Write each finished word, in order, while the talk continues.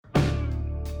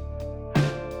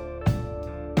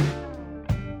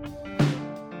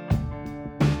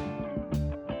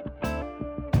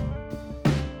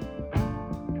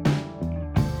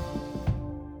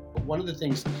one of the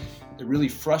things that really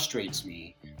frustrates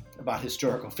me about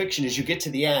historical fiction is you get to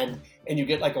the end and you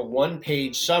get like a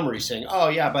one-page summary saying, oh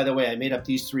yeah, by the way, I made up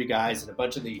these three guys and a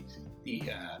bunch of the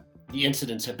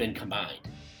incidents have been combined.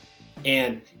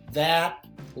 And that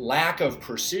lack of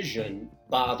precision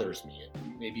bothers me.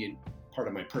 It may be part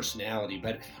of my personality,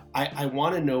 but I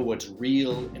want to know what's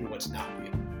real and what's not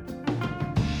real.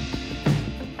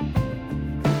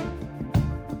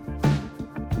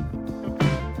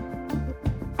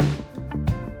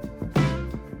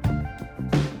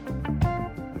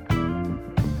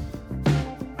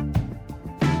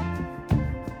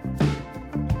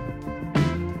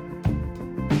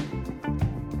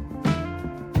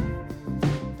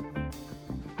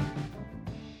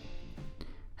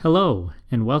 Hello,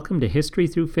 and welcome to History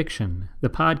Through Fiction,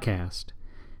 the podcast.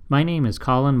 My name is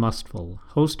Colin Mustful,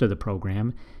 host of the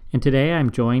program, and today I'm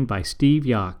joined by Steve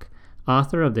Yock,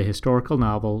 author of the historical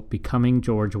novel Becoming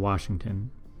George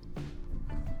Washington.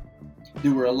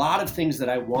 There were a lot of things that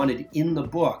I wanted in the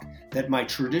book that my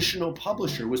traditional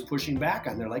publisher was pushing back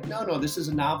on. They're like, no, this is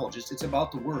a novel, it's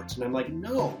about the words. And I'm like,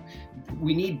 no,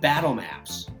 we need battle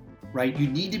maps, right? You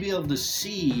need to be able to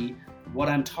see what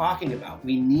I'm talking about.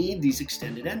 We need these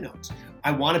extended endnotes.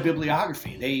 I want a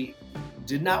bibliography. They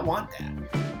did not want that.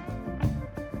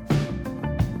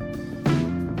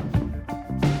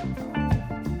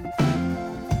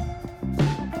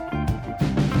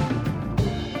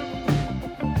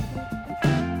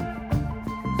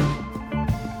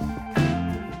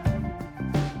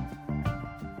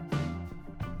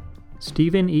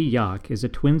 Stephen E. Yock is a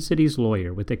Twin Cities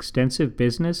lawyer with extensive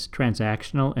business,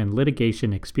 transactional, and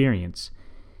litigation experience.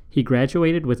 He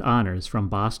graduated with honors from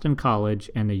Boston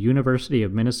College and the University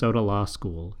of Minnesota Law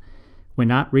School. When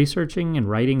not researching and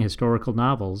writing historical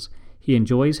novels, he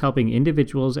enjoys helping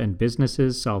individuals and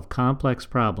businesses solve complex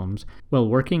problems while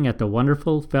working at the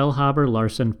wonderful Fellhaber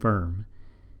Larsen firm.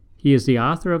 He is the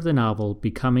author of the novel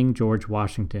Becoming George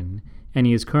Washington, and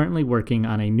he is currently working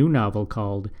on a new novel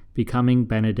called Becoming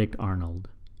Benedict Arnold.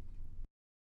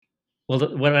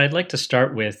 Well, what I'd like to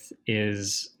start with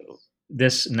is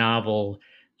this novel,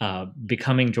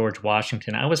 Becoming George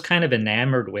Washington. I was kind of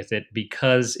enamored with it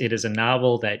because it is a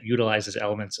novel that utilizes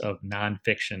elements of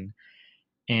nonfiction.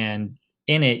 And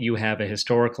in it, you have a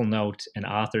historical note, an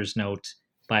author's note,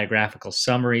 biographical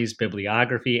summaries,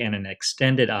 bibliography, and an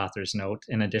extended author's note,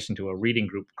 in addition to a reading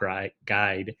group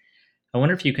guide. I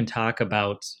wonder if you can talk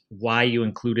about why you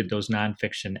included those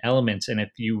nonfiction elements and if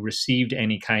you received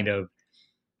any kind of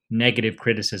negative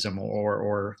criticism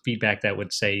or feedback that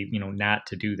would say, not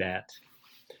to do that.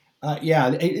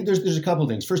 There's a couple of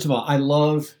things. First of all, I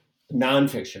love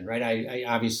nonfiction, right? I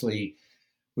obviously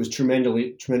was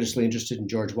tremendously interested in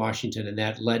George Washington, and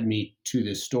that led me to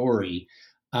this story.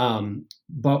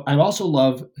 But I also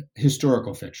love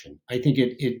historical fiction. I think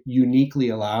it uniquely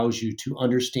allows you to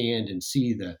understand and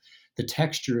see the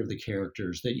texture of the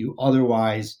characters that you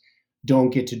otherwise don't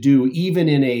get to do, even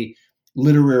in a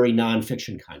literary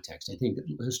nonfiction context. I think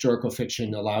that historical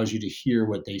fiction allows you to hear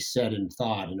what they said and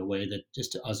thought in a way that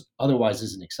just otherwise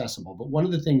isn't accessible. But one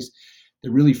of the things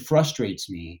that really frustrates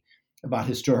me about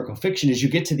historical fiction is you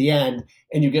get to the end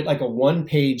and you get like a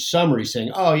one-page summary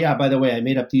saying, oh yeah, by the way, I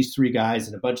made up these three guys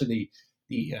and a bunch of the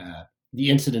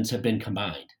incidents have been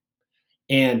combined.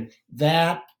 And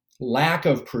that lack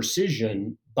of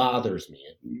precision bothers me.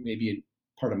 It may be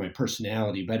part of my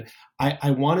personality, but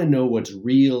I want to know what's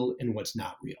real and what's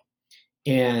not real.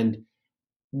 And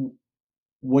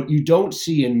what you don't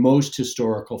see in most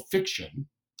historical fiction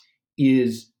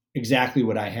is exactly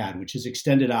what I had, which is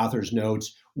extended author's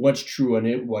notes, what's true in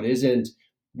it, what isn't,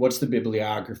 what's the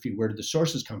bibliography, where did the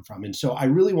sources come from? And so I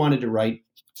really wanted to write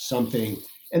something,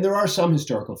 and there are some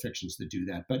historical fictions that do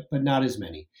that, but not as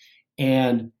many.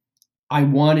 And I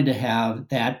wanted to have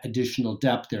that additional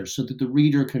depth there so that the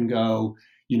reader can go,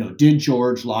 did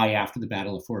George lie after the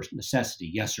Battle of Forced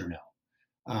Necessity? Yes or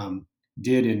no?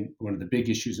 In one of the big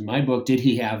issues in my book, did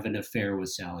he have an affair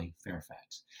with Sally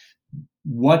Fairfax?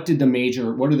 What are the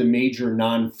major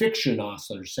nonfiction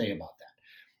authors say about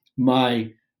that?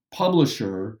 My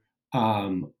publisher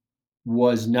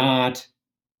was not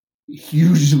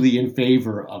hugely in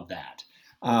favor of that.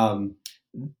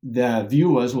 The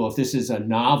view was, well, if this is a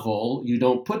novel, you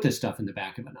don't put this stuff in the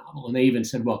back of a novel. And they even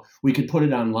said, well, we could put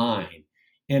it online.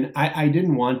 And I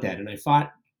didn't want that. And I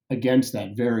fought against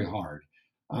that very hard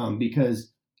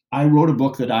because I wrote a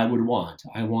book that I would want.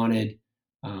 I wanted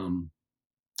to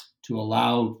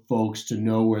allow folks to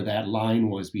know where that line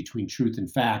was between truth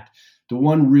and fact. The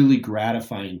one really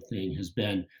gratifying thing has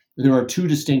been, there are two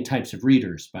distinct types of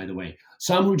readers, by the way.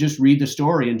 Some who just read the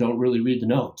story and don't really read the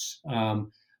notes.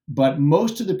 But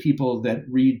most of the people that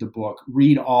read the book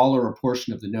read all or a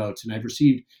portion of the notes, and I've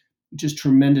received just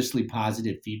tremendously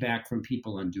positive feedback from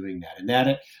people on doing that. And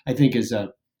that, I think, is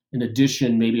an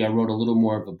addition. Maybe I wrote a little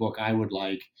more of a book I would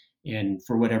like, and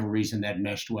for whatever reason, that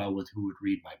meshed well with who would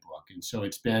read my book. And so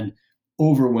it's been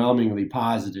overwhelmingly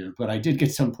positive. But I did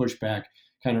get some pushback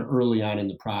kind of early on in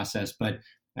the process. But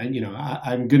I'm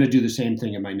going to do the same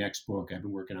thing in my next book. I've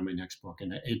been working on my next book,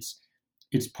 and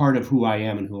it's part of who I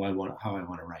am and how I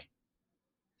want to write.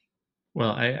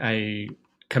 Well, I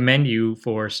commend you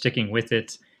for sticking with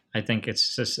it. I think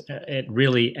it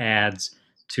really adds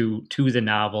to the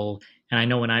novel. And I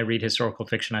know when I read historical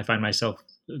fiction, I find myself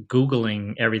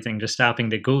Googling everything, just stopping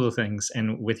to Google things.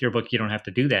 And with your book, you don't have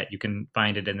to do that. You can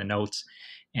find it in the notes.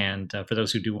 And for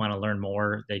those who do want to learn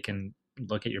more, they can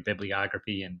look at your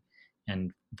bibliography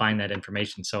and find that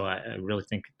information. So I really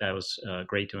think that was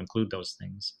great to include those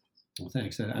things. Well,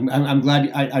 thanks. I'm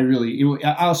glad.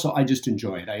 I just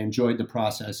enjoy it. I enjoyed the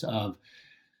process of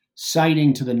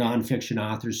citing to the nonfiction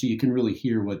authors, so you can really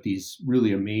hear what these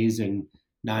really amazing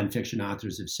nonfiction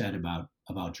authors have said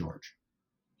about George.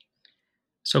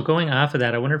 So going off of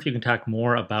that, I wonder if you can talk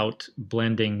more about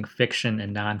blending fiction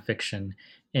and nonfiction.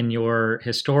 In your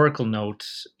historical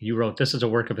notes, you wrote, "This is a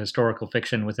work of historical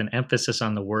fiction with an emphasis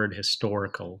on the word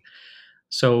historical."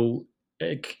 So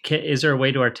is there a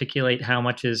way to articulate how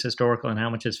much is historical and how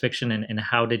much is fiction, and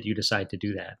how did you decide to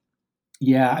do that?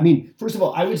 Yeah, I mean, first of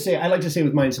all, I like to say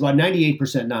with mine, it's about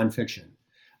 98% nonfiction.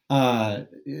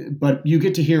 But you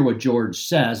get to hear what George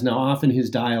says. Now, often his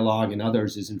dialogue and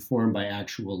others is informed by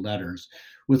actual letters.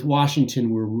 With Washington,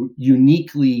 we're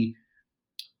uniquely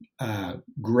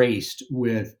graced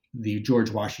with the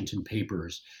George Washington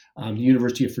papers. The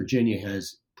University of Virginia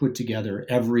has put together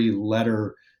every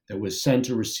letter that was sent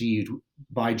or received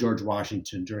by George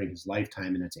Washington during his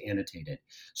lifetime, and it's annotated.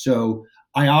 So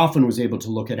I often was able to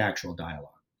look at actual dialogue.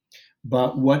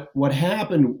 But what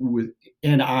happened with,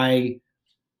 and I,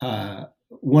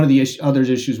 one of the other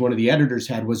issues one of the editors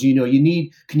had was,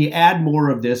 can you add more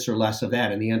of this or less of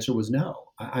that? And the answer was no.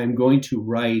 I'm going to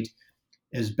write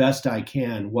as best I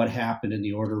can what happened in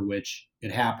the order which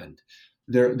it happened.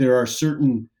 There are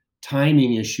certain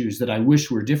timing issues that I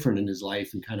wish were different in his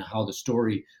life and kind of how the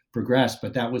story progressed,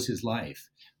 but that was his life.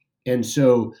 And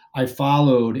so I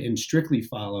followed and strictly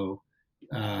follow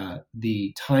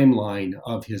the timeline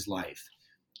of his life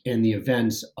and the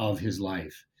events of his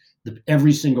life.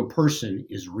 Every single person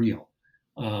is real.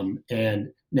 And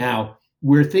now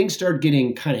where things start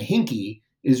getting kind of hinky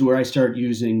is where I start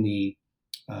using the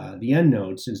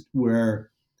endnotes, is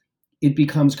where it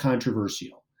becomes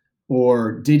controversial.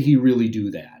 Or did he really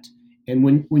do that? And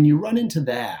when you run into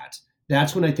that,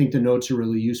 that's when I think the notes are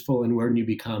really useful, and when you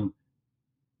become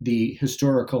the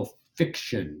historical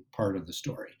fiction part of the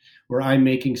story, where I'm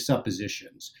making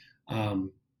suppositions.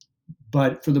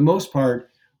 But for the most part,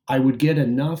 I would get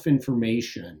enough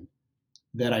information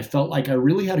that I felt like I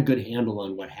really had a good handle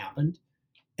on what happened.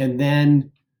 And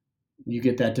then you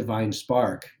get that divine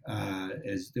spark,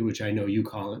 which I know you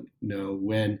call it,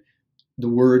 when the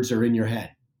words are in your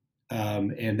head.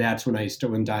 And that's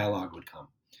when dialogue would come.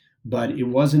 But it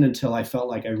wasn't until I felt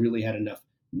like I really had enough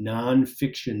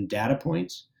nonfiction data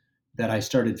points that I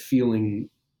started feeling,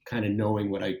 kind of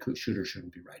knowing what I should or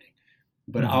shouldn't be writing.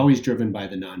 But always driven by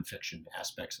the nonfiction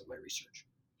aspects of my research.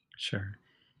 Sure.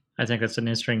 I think that's an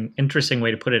interesting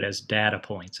way to put it, as data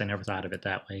points. I never thought of it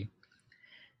that way.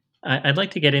 I'd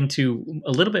like to get into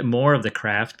a little bit more of the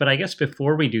craft, but I guess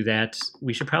before we do that,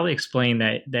 we should probably explain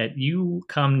that you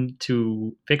come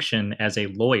to fiction as a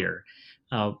lawyer.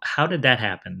 How did that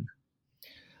happen?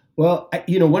 Well,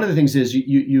 one of the things is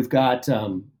you've got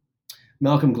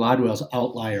Malcolm Gladwell's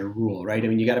outlier rule, right? I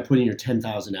mean, you got to put in your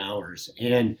 10,000 hours,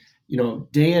 and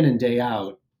day in and day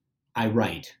out, I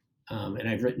write, and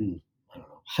I've written, I don't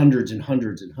know, hundreds and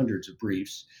hundreds and hundreds of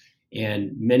briefs,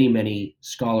 and many, many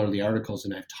scholarly articles,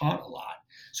 and I've taught a lot.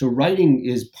 So writing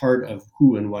is part of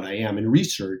who and what I am, and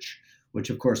research, which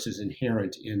of course is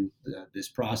inherent in this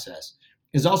process,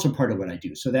 is also part of what I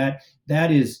do. So that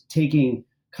is taking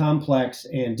complex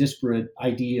and disparate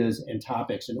ideas and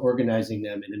topics and organizing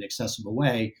them in an accessible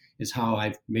way is how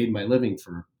I've made my living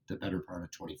for the better part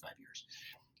of 25 years.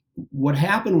 What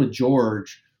happened with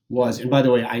George was, and by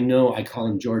the way, I know I call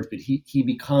him George, but he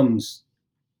becomes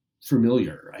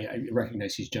familiar. I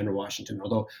recognize he's General Washington,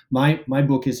 although my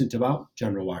book isn't about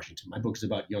General Washington. My book is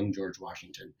about young George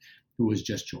Washington, who was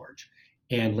just George,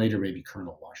 and later maybe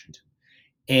Colonel Washington.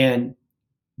 And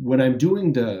when I'm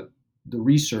doing the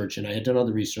research, and I had done all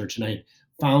the research, and I had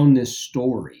found this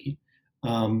story,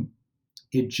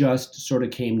 it just sort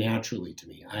of came naturally to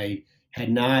me. I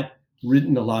had not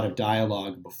written a lot of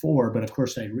dialogue before, but of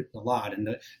course I'd written a lot. And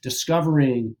the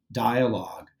discovering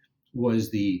dialogue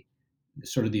was the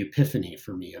sort of the epiphany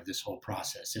for me of this whole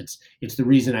process. It's the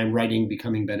reason I'm writing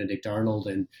Becoming Benedict Arnold,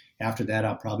 and after that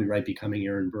I'll probably write Becoming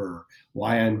Aaron Burr.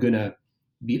 Why I'm going to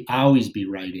always be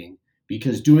writing,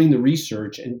 because doing the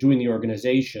research and doing the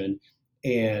organization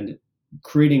and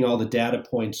creating all the data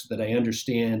points so that I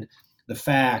understand the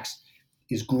facts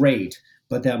is great.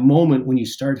 But that moment when you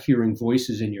start hearing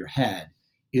voices in your head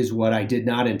is what I did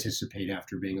not anticipate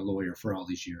after being a lawyer for all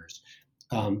these years.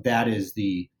 That is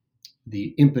the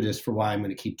impetus for why I'm going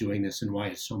to keep doing this and why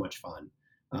it's so much fun.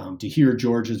 To hear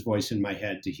George's voice in my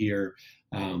head, to hear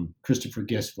Christopher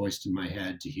Gist voiced in my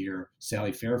head, to hear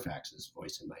Sally Fairfax's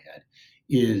voice in my head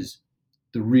is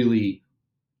the really,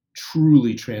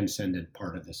 truly transcendent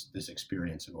part of this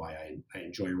experience and why I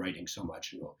enjoy writing so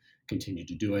much and will continue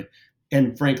to do it.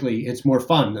 And frankly, it's more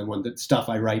fun than the stuff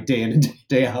I write day in and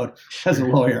day out as a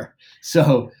lawyer.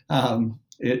 So a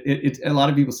lot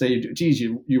of people say, geez,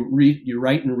 you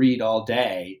write and read all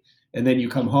day, and then you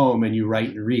come home and you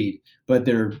write and read. But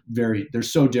they're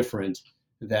so different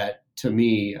that to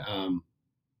me,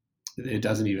 it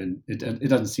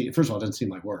doesn't seem, first of all, it doesn't seem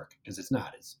like work, because it's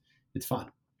not. It's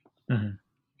fun. Mm-hmm.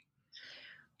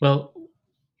 Well,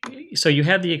 so you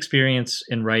had the experience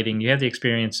in writing, you had the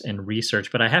experience in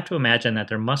research, but I have to imagine that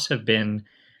there must have been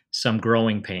some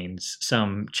growing pains,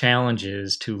 some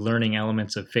challenges to learning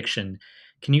elements of fiction.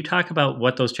 Can you talk about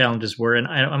what those challenges were? And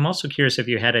I'm also curious if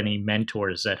you had any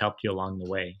mentors that helped you along the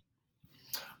way.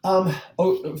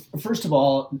 First of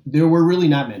all, there were really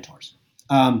not mentors.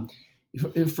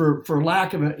 For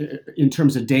lack of in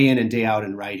terms of day in and day out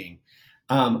in writing,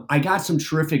 I got some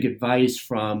terrific advice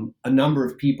from a number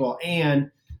of people, and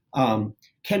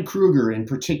Ken Kruger in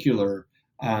particular.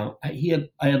 I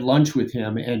had lunch with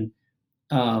him, and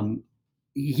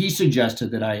he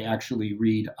suggested that I actually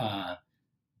read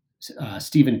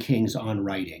Stephen King's On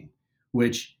Writing,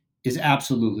 which is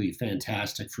absolutely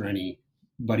fantastic for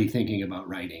anybody thinking about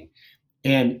writing.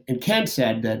 And Ken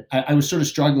said that I was sort of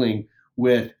struggling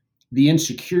with the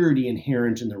insecurity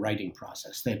inherent in the writing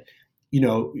process, that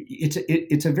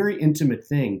it's a very intimate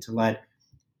thing to let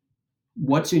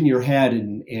what's in your head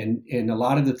and a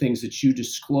lot of the things that you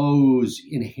disclose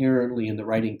inherently in the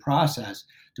writing process,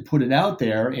 to put it out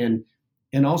there. And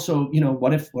also,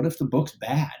 what if the book's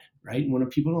bad, right? And what if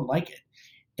people don't like it?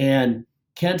 And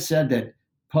Ken said that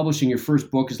publishing your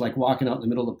first book is like walking out in the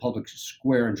middle of the public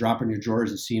square and dropping your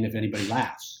drawers and seeing if anybody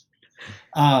laughs.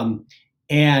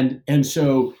 And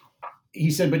so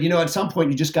he said, but at some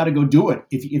point you just got to go do it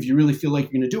if you really feel like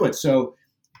you're going to do it. So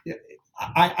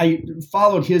I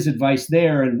followed his advice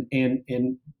there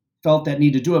and felt that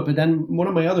need to do it. But then one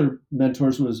of my other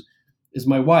mentors is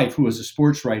my wife, who was a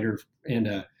sports writer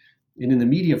and in the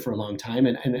media for a long time.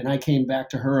 And I came back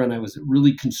to her and I was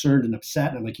really concerned and upset.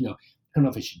 And I'm like, I don't know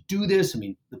if I should do this. I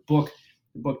mean, the book,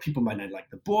 people might not like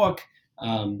the book.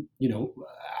 I'm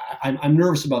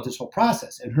nervous about this whole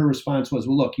process. And her response was,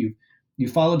 well, look, you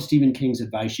followed Stephen King's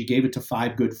advice. You gave it to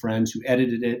 5 good friends who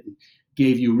edited it and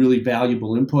gave you really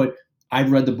valuable input.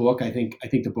 I've read the book. I think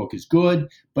the book is good,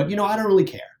 but I don't really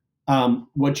care.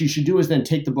 What you should do is then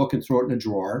take the book and throw it in a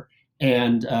drawer,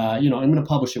 and I'm going to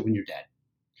publish it when you're dead.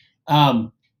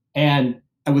 And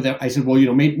I said,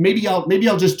 well, maybe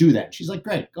I'll just do that. She's like,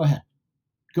 great, go ahead,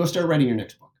 go start writing your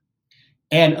next book.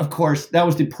 And of course, that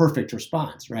was the perfect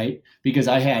response, right? Because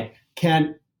I had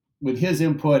Ken with his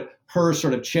input, her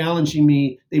sort of challenging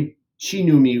me. She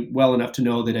knew me well enough to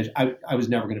know that I was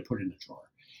never going to put it in a drawer.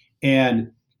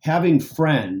 And having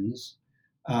friends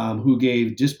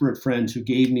disparate friends who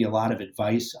gave me a lot of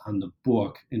advice on the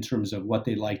book in terms of what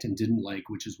they liked and didn't like,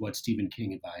 which is what Stephen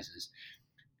King advises,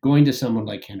 going to someone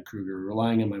like Ken Kruger,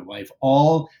 relying on my wife,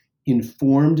 all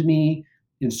informed me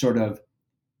in sort of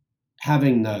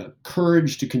having the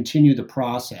courage to continue the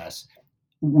process.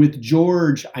 With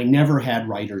George, I never had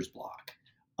writer's block.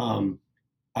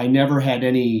 I never had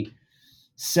any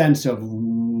sense of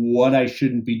what I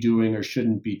shouldn't be doing or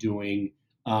shouldn't be doing.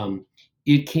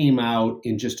 It came out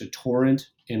in just a torrent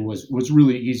and was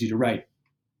really easy to write.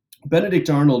 Benedict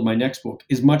Arnold, my next book,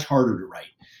 is much harder to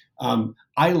write.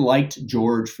 I liked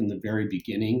George from the very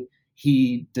beginning.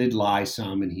 He did lie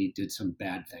some and he did some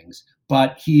bad things,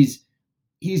 but he's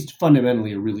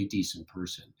fundamentally a really decent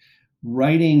person.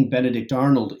 Writing Benedict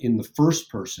Arnold in the first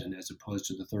person as opposed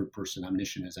to the third person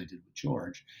omniscient as I did with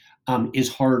George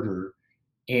is harder,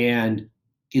 and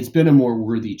it's been a more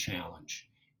worthy challenge.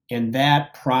 And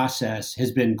that process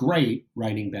has been great,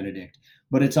 writing Benedict,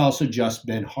 but it's also just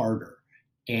been harder.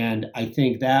 And I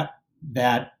think that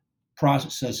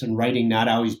process and writing not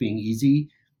always being easy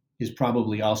is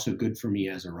probably also good for me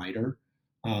as a writer,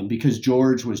 because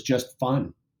George was just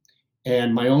fun.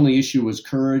 And my only issue was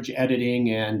courage, editing,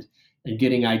 and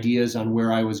getting ideas on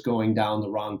where I was going down the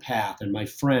wrong path. And my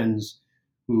friends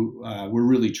who were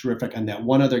really terrific on that.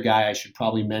 One other guy I should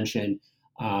probably mention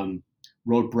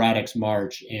wrote Braddock's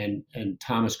March, and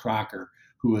Thomas Crocker,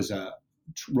 who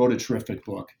wrote a terrific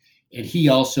book. And he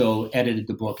also edited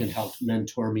the book and helped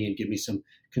mentor me and give me some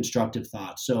constructive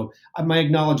thoughts. So my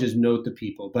acknowledges note the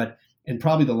people. And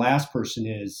probably the last person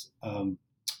is, when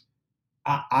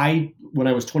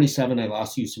I was 27, I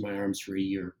lost use of my arms for a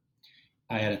year.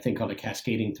 I had a thing called a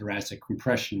cascading thoracic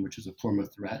compression, which is a form of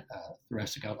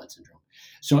thoracic outlet syndrome.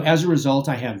 So as a result,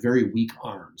 I have very weak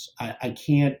arms. I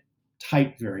can't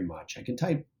type very much. I can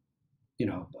type,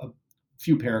 a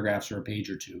few paragraphs or a page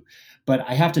or two, but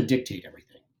I have to dictate everything.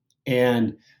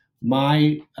 And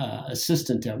my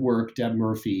assistant at work, Deb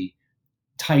Murphy,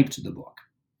 typed the book,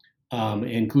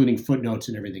 including footnotes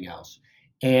and everything else.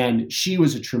 And she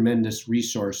was a tremendous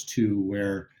resource too,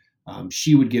 where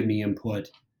she would give me input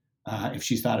if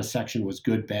she thought a section was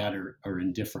good, bad, or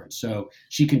indifferent. So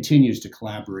she continues to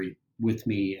collaborate with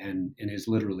me and is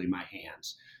literally my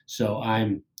hands. So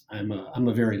I'm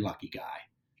a very lucky guy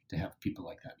to have people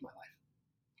like that in my life.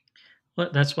 Well,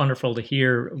 that's wonderful to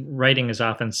hear. Writing is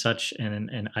often such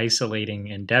an isolating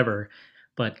endeavor,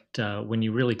 but when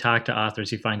you really talk to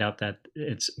authors, you find out that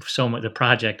it's so much. The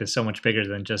project is so much bigger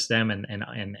than just them,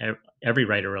 and every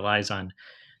writer relies on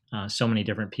so many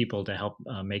different people to help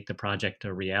make the project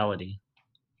a reality.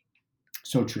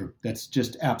 So true. That's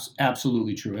just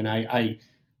absolutely true. And I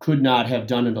could not have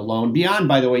done it alone. Beyond,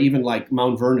 by the way, even like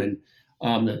Mount Vernon,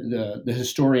 the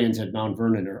historians at Mount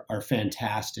Vernon are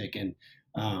fantastic, and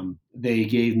they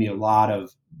gave me a lot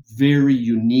of very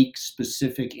unique,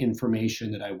 specific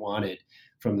information that I wanted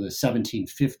from the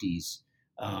 1750s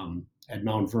at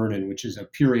Mount Vernon, which is a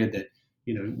period that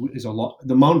is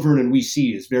the Mount Vernon we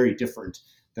see is very different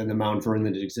than the Mount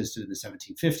Vernon that existed in the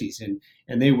 1750s,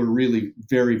 and they were really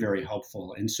very, very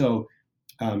helpful. And so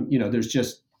there's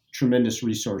just tremendous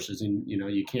resources, and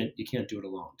you can't do it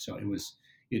alone. So it was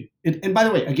it. And by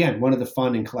the way, again, one of the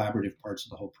fun and collaborative parts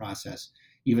of the whole process,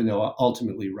 even though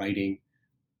ultimately writing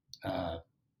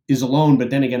is alone, but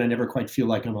then again, I never quite feel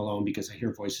like I'm alone because I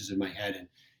hear voices in my head,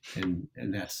 and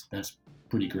that's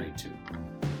pretty great too.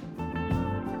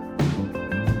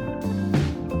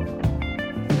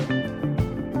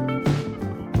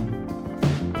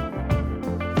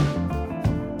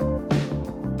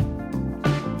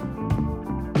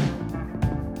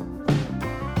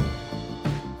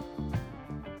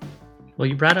 Well,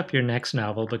 you brought up your next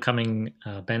novel, Becoming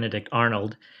Benedict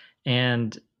Arnold,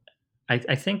 and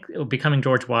I think Becoming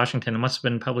George Washington, it must have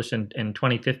been published in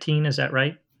 2015. Is that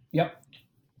right? Yep.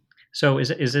 So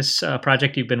is this a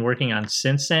project you've been working on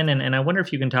since then? And I wonder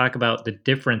if you can talk about the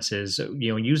differences,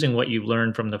 using what you've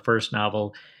learned from the first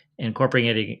novel,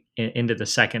 incorporating it into the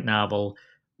second novel,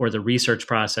 or the research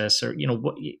process, or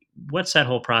what's that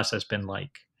whole process been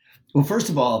like? Well, first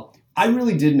of all, I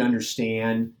really didn't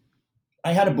understand.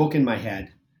 I had a book in my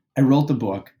head. I wrote the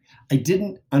book. I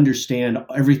didn't understand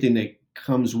everything that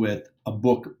comes with a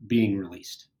book being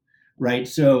released, right?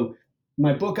 So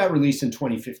my book got released in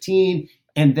 2015,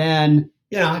 and then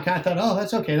I kind of thought, oh,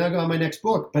 that's okay, and I'll go on my next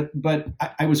book. But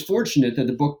I was fortunate that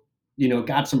the book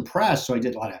got some press, so I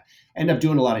ended up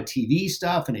doing a lot of TV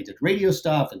stuff, and I did radio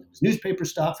stuff, and there was newspaper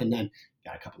stuff, and then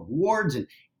got a couple of awards,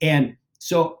 and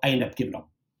so I ended up giving a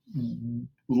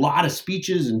lot of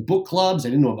speeches and book clubs. I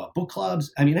didn't know about book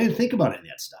clubs. I didn't think about any of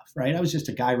that stuff, right? I was just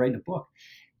a guy writing a book.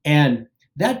 And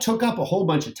that took up a whole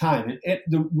bunch of time. And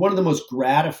one of the most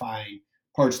gratifying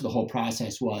parts of the whole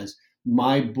process was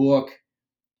my book,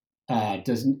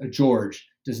 George,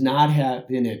 does not have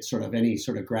in it sort of any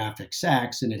sort of graphic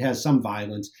sex, and it has some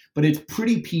violence, but it's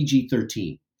pretty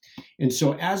PG-13. And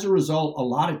so as a result, a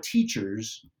lot of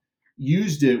teachers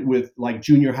used it with like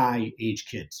junior high age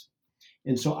kids.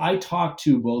 And so I talked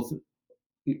to both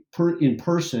in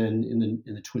person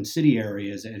in the Twin City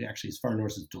areas, and actually as far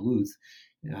north as Duluth,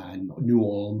 New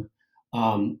Ulm,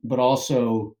 but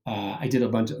also I did a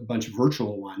bunch of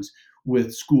virtual ones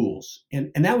with schools,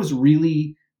 and that was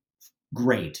really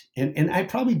great. And I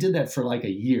probably did that for like a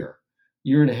year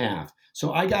and a half.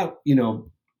 So I got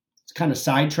kind of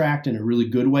sidetracked in a really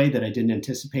good way that I didn't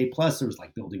anticipate. Plus, there was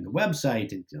like building the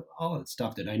website and all that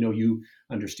stuff that I know you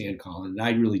understand, Colin, and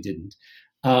I really didn't,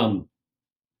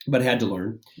 but had to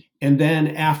learn. And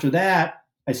then after that,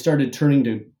 I started turning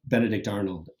to Benedict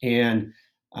Arnold, and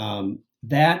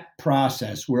that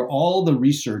process where all the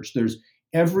research, there's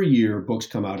every year books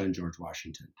come out on George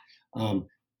Washington.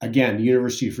 Again, the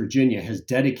University of Virginia has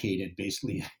dedicated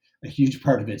basically a huge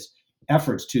part of its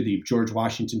efforts to the George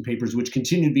Washington papers, which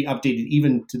continue to be updated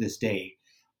even to this day.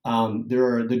 There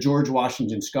are the George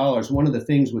Washington Scholars. One of the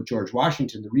things with George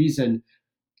Washington, the reason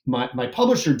my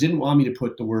publisher didn't want me to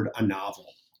put the word a novel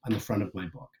on the front of my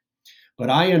book, but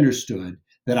I understood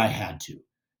that I had to,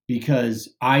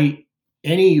 because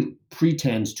any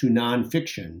pretense to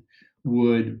nonfiction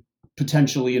would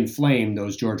potentially inflame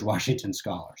those George Washington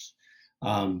scholars.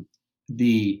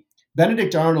 The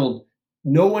Benedict Arnold,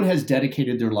 no one has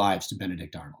dedicated their lives to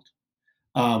Benedict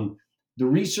Arnold. The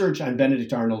research on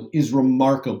Benedict Arnold is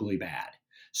remarkably bad.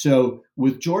 So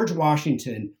with George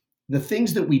Washington, the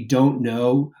things that we don't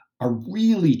know are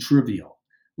really trivial,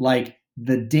 like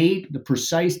the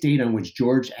precise date on which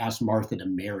George asked Martha to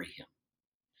marry him.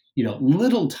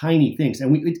 Little tiny things.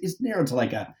 And it's narrowed to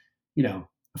like a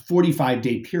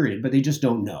 45-day period, but they just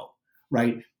don't know,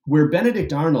 right? Where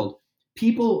Benedict Arnold,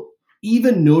 people,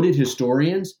 even noted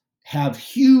historians, have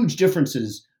huge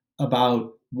differences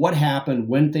about what happened,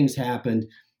 when things happened.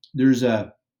 There's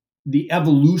the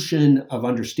evolution of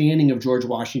understanding of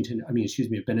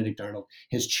of Benedict Arnold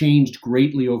has changed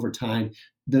greatly over time.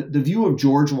 The view of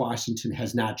George Washington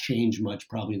has not changed much,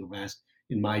 probably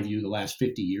in my view, the last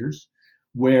 50 years,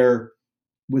 where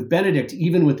with Benedict,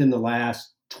 even within the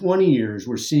last 20 years,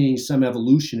 we're seeing some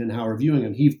evolution in how we're viewing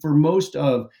him. For most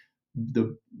of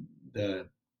the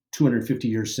 250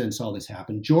 years since all this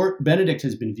happened, Benedict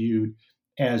has been viewed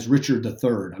as Richard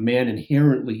III, a man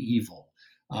inherently evil,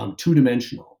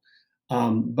 two-dimensional.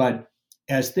 But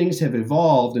as things have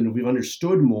evolved and we've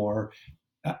understood more,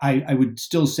 I would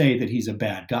still say that he's a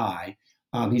bad guy.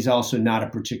 He's also not a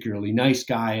particularly nice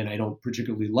guy, and I don't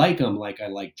particularly like him like I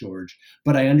like George,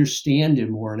 but I understand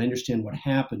him more and I understand what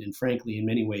happened, and frankly, in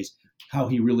many ways, how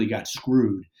he really got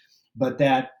screwed. But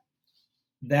that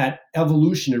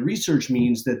evolution of research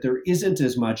means that there isn't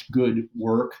as much good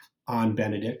work on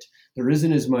Benedict. There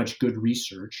isn't as much good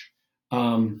research.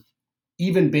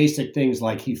 Even basic things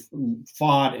like he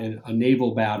fought in a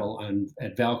naval battle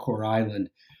at Valcour Island.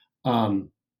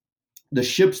 The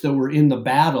ships that were in the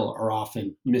battle are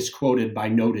often misquoted by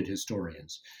noted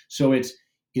historians. So it's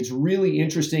really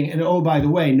interesting. And oh, by the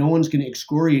way, no one's going to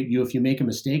excoriate you if you make a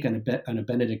mistake on a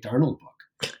Benedict Arnold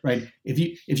book, right?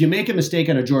 If you make a mistake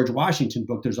on a George Washington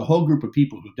book, there's a whole group of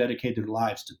people who've dedicated their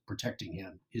lives to protecting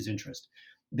his interest.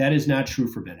 That is not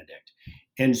true for Benedict.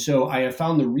 And so I have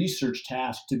found the research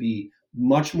task to be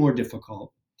much more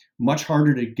difficult, much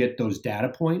harder to get those data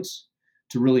points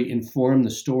to really inform the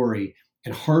story,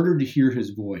 and harder to hear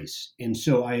his voice. And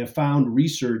so I have found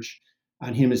research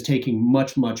on him is taking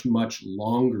much, much, much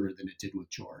longer than it did with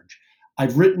George.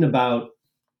 I've written about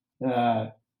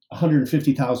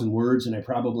 150,000 words, and I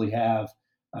probably have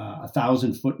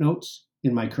 1,000 footnotes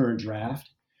in my current draft,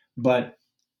 but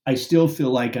I still feel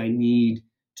like I need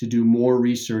to do more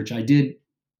research. I did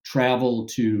travel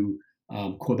to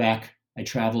Quebec. I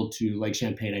traveled to Lake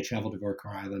Champlain. I traveled to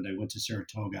Valcour Island. I went to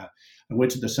Saratoga. I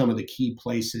went to some of the key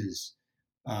places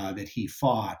that he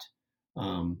fought,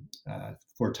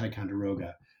 Fort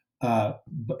Ticonderoga,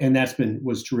 and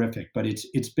was terrific. But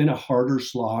it's been a harder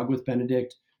slog with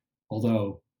Benedict,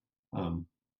 although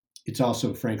it's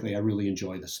also, frankly, I really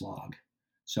enjoy the slog.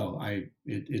 So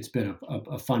it's been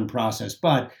a fun process.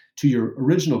 But to your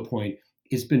original point,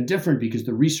 it's been different because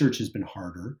the research has been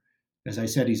harder. As I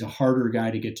said, he's a harder guy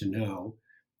to get to know.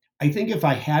 I think if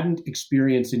I hadn't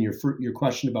experienced, in your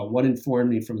question about what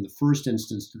informed me from the first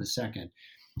instance to the second,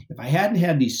 if I hadn't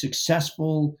had the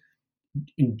successful,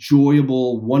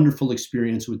 enjoyable, wonderful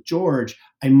experience with George,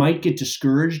 I might get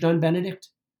discouraged on Benedict,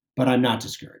 but I'm not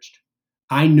discouraged.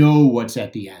 I know what's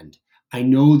at the end. I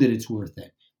know that it's worth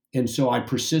it. And so I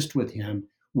persist with him,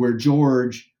 where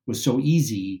George was so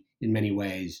easy in many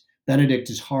ways. Benedict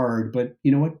is hard, but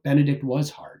you know what? Benedict was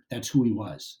hard. That's who he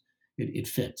was. It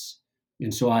fits.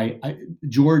 And so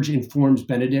George informs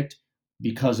Benedict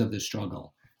because of the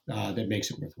struggle that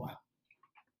makes it worthwhile.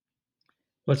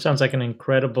 Well, it sounds like an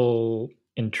incredible,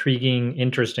 intriguing,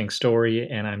 interesting story,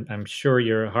 and I'm sure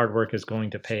your hard work is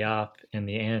going to pay off in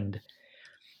the end.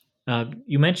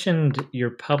 You mentioned your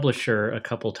publisher a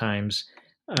couple times.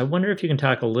 I wonder if you can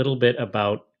talk a little bit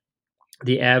about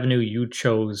the avenue you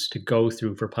chose to go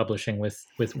through for publishing with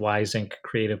Wisink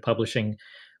Creative Publishing.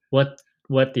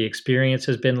 What the experience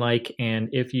has been like, and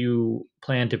if you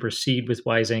plan to proceed with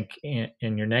Wisink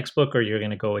in your next book, or you're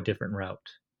going to go a different route.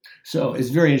 So it's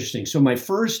very interesting. So my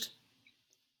first,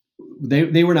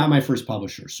 they were not my first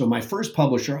publisher. So my first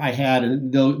publisher I had,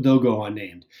 and they'll go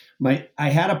unnamed. I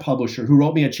had a publisher who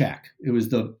wrote me a check. It was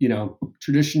the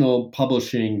traditional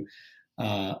publishing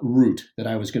route that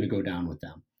I was going to go down with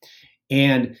them,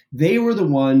 and they were the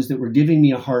ones that were giving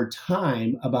me a hard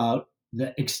time about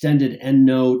the extended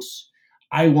endnotes,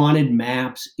 I wanted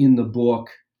maps in the book.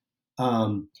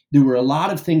 There were a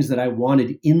lot of things that I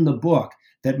wanted in the book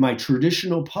that my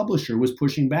traditional publisher was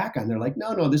pushing back on. They're like,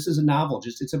 no, this is a novel.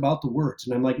 Just it's about the words.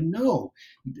 And I'm like, no,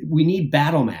 we need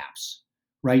battle maps,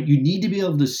 right? You need to be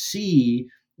able to see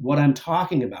what I'm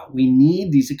talking about. We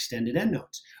need these extended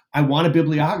endnotes. I want a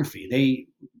bibliography. They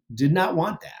did not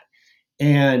want that.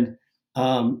 And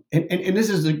this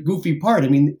is the goofy part. I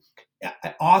mean,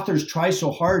 authors try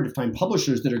so hard to find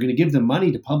publishers that are going to give them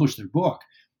money to publish their book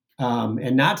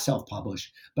and not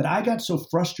self-publish. But I got so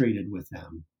frustrated with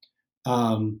them.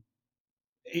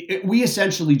 We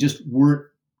essentially just weren't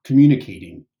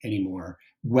communicating anymore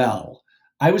well.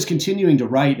 I was continuing to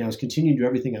write and I was continuing to do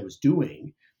everything I was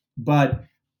doing, but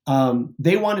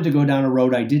they wanted to go down a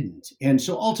road I didn't. And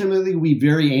so ultimately we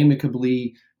very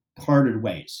amicably parted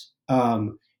ways.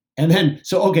 So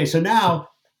now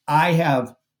I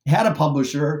have had a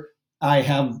publisher. I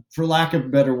have, for lack of a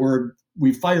better word,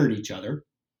 we fired each other.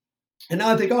 And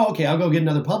now I think, I'll go get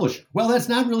another publisher. Well, that's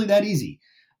not really that easy,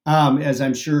 as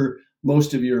I'm sure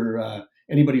most of your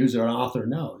anybody who's an author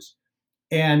knows.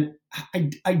 And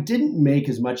I didn't make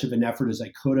as much of an effort as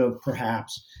I could have,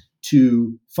 perhaps,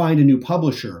 to find a new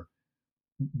publisher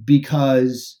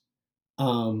because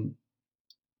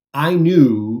I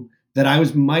knew that I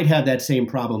might have that same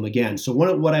problem again. So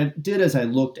what I did is I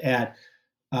looked at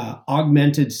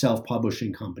augmented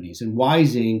self-publishing companies, and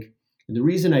Wise Inc. And the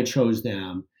reason I chose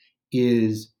them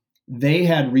is they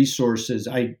had resources.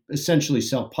 I essentially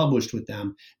self-published with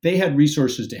them. They had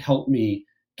resources to help me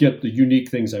get the unique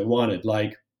things I wanted,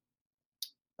 like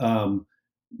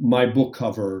my book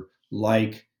cover,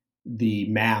 like the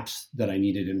maps that I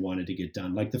needed and wanted to get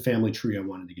done, like the family tree I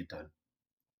wanted to get done.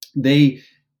 They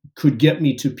could get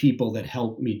me to people that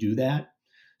helped me do that.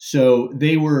 So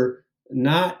they were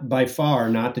by far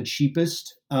not the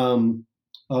cheapest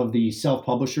of the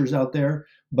self-publishers out there,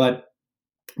 but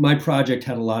my project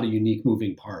had a lot of unique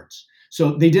moving parts.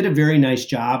 So they did a very nice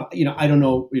job. I don't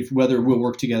know whether we'll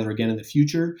work together again in the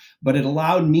future, but it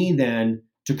allowed me then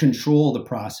to control the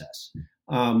process,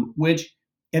 which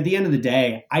at the end of the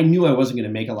day, I knew I wasn't going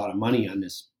to make a lot of money on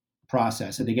this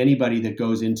process. I think anybody that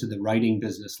goes into the writing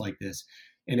business like this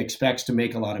and expects to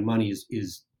make a lot of money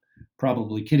is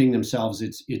probably kidding themselves.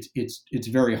 It's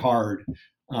very hard.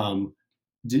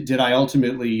 Did I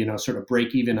ultimately, sort of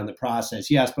break even on the process?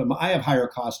 Yes, but I have higher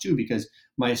costs too because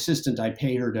my assistant, I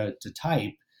pay her to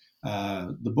type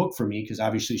the book for me because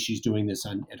obviously she's doing this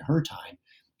at her time.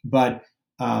 But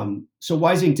so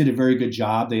Wise Inc. did a very good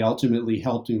job. They ultimately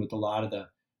helped me with a lot of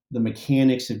the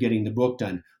mechanics of getting the book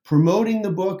done. Promoting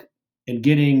the book and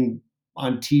getting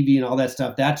on TV and all that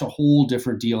stuff, that's a whole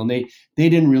different deal. And they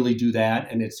didn't really do that.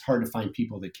 And it's hard to find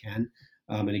people that can.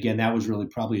 And again, that was really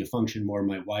probably a function more of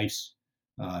my wife's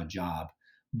job.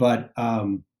 But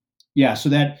so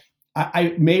that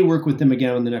I may work with them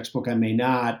again on the next book. I may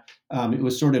not. It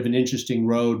was sort of an interesting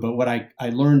road. But what I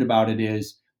learned about it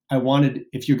is I wanted,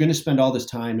 if you're going to spend all this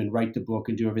time and write the book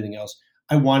and do everything else,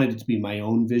 I wanted it to be my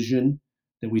own vision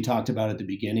that we talked about at the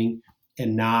beginning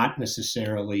and not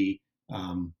necessarily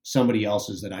somebody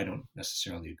else's that I don't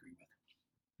necessarily agree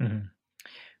with. Mm-hmm.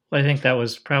 Well, I think that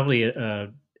was probably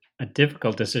a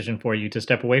difficult decision for you to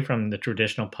step away from the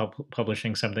traditional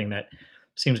publishing, something that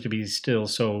seems to be still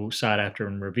so sought after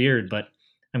and revered. But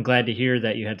I'm glad to hear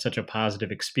that you had such a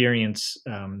positive experience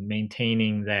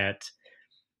maintaining that,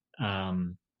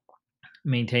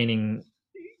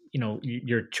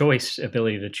 your choice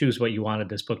ability to choose what you wanted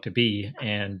this book to be.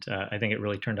 And I think it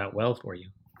really turned out well for you.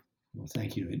 Well,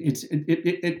 thank you.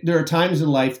 There are times in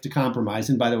life to compromise.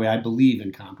 And by the way, I believe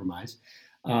in compromise.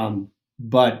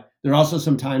 But there are also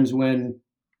some times when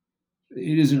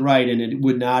it isn't right and it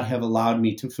would not have allowed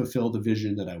me to fulfill the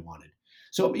vision that I wanted.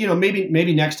 So,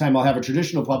 maybe next time I'll have a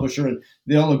traditional publisher and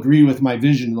they'll agree with my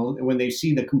vision. When they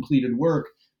see the completed work,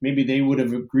 maybe they would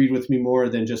have agreed with me more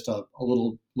than just a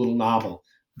little novel.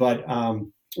 But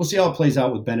we'll see how it plays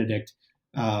out with Benedict.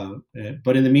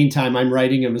 But in the meantime, I'm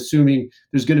writing. I'm assuming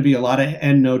there's going to be a lot of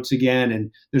endnotes again,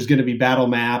 and there's going to be battle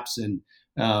maps and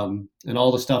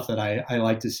all the stuff that I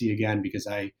like to see again because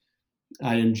I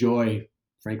enjoy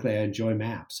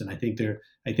maps, and I think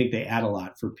they add a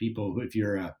lot for people if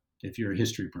you're a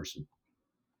history person.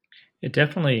 It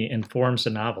definitely informs the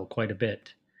novel quite a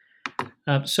bit.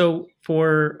 So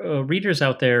for readers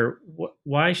out there,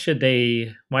 why should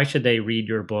they read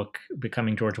your book,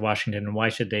 Becoming George Washington, and why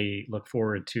should they look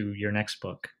forward to your next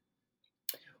book?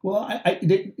 Well,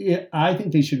 I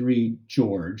think they should read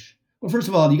George. Well, first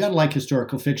of all, you got to like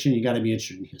historical fiction. You got to be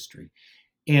interested in history.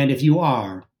 And if you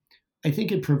are, I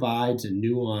think it provides a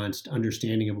nuanced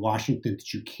understanding of Washington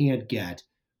that you can't get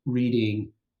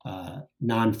reading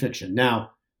nonfiction.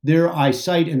 Now, there I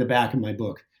cite in the back of my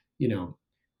book,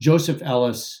 Joseph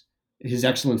Ellis, His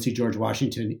Excellency George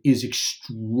Washington is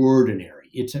extraordinary.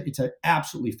 It's an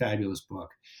absolutely fabulous book.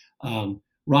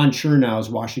 Ron Chernow's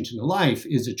Washington the Life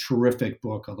is a terrific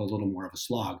book, although a little more of a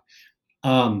slog.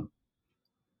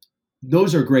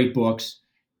 Those are great books,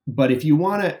 but if you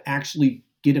want to actually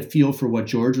get a feel for what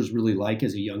George was really like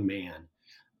as a young man,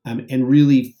 and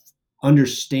really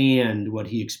understand what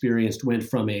he experienced, went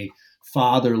from a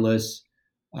fatherless,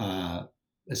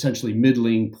 essentially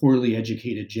middling, poorly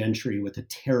educated gentry with a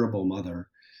terrible mother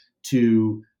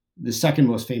to the second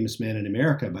most famous man in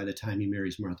America by the time he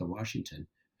marries Martha Washington.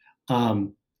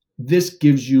 This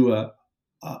gives you a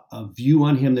view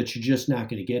on him that you're just not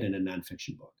going to get in a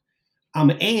nonfiction book.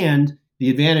 And the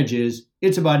advantage is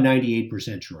it's about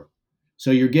 98% true.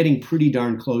 So you're getting pretty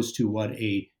darn close to what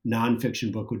a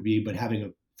nonfiction book would be, but having a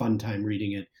fun time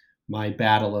reading it. My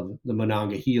Battle of the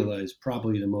Monongahela is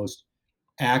probably the most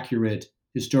accurate,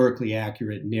 historically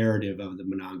accurate narrative of the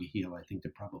Monongahela I think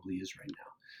there probably is right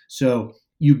now. So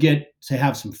you get to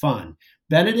have some fun.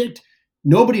 Benedict,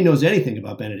 nobody knows anything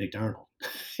about Benedict Arnold.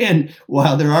 And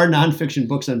while there are nonfiction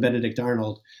books on Benedict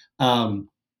Arnold,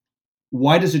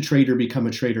 why does a traitor become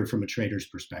a traitor from a traitor's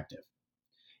perspective?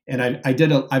 And I've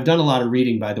done a lot of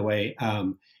reading, by the way,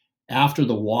 after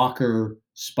the Walker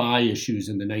spy issues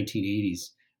in the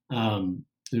 1980s.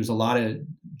 There's a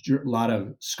lot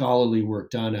of scholarly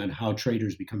work done on how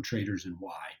traitors become traitors and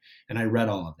why. And I read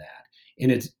all of that.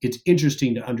 And it's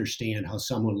interesting to understand how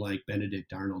someone like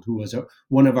Benedict Arnold, who was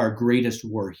one of our greatest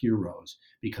war heroes,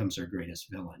 becomes our greatest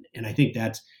villain. And I think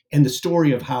and the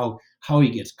story of how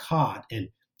he gets caught and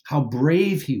how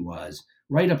brave he was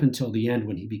right up until the end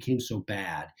when he became so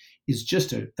bad is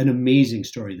just an amazing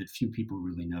story that few people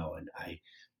really know. And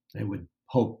I would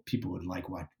hope people would like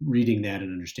reading that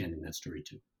and understanding that story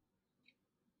too.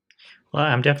 Well,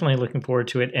 I'm definitely looking forward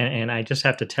to it. And I just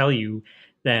have to tell you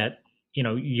that,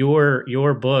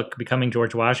 your book, Becoming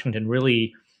George Washington,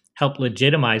 really helped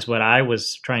legitimize what I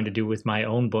was trying to do with my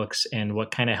own books and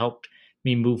what kind of helped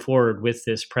me move forward with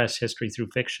this press history through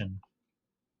fiction.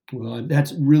 Well,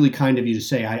 that's really kind of you to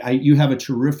say. You have a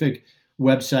terrific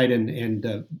website and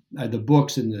the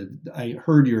books I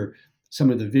heard some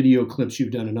of the video clips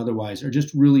you've done and otherwise are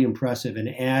just really impressive.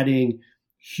 And adding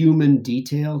human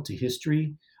detail to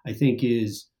history, I think,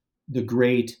 is the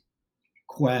great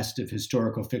quest of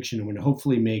historical fiction, and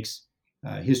hopefully makes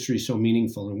history so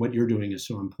meaningful. And what you're doing is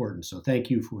so important. So thank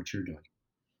you for what you're doing.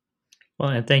 Well,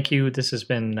 and thank you. This has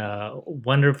been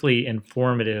wonderfully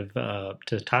informative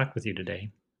to talk with you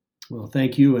today. Well,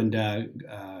 thank you. And I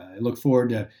look forward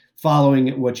to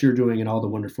following what you're doing and all the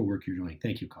wonderful work you're doing.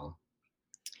 Thank you, Colin.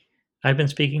 I've been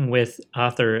speaking with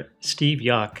author Steve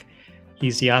Yoch.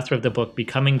 He's the author of the book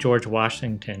Becoming George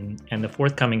Washington and the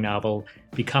forthcoming novel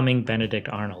Becoming Benedict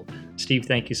Arnold. Steve,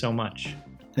 thank you so much.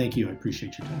 Thank you. I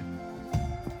appreciate your time.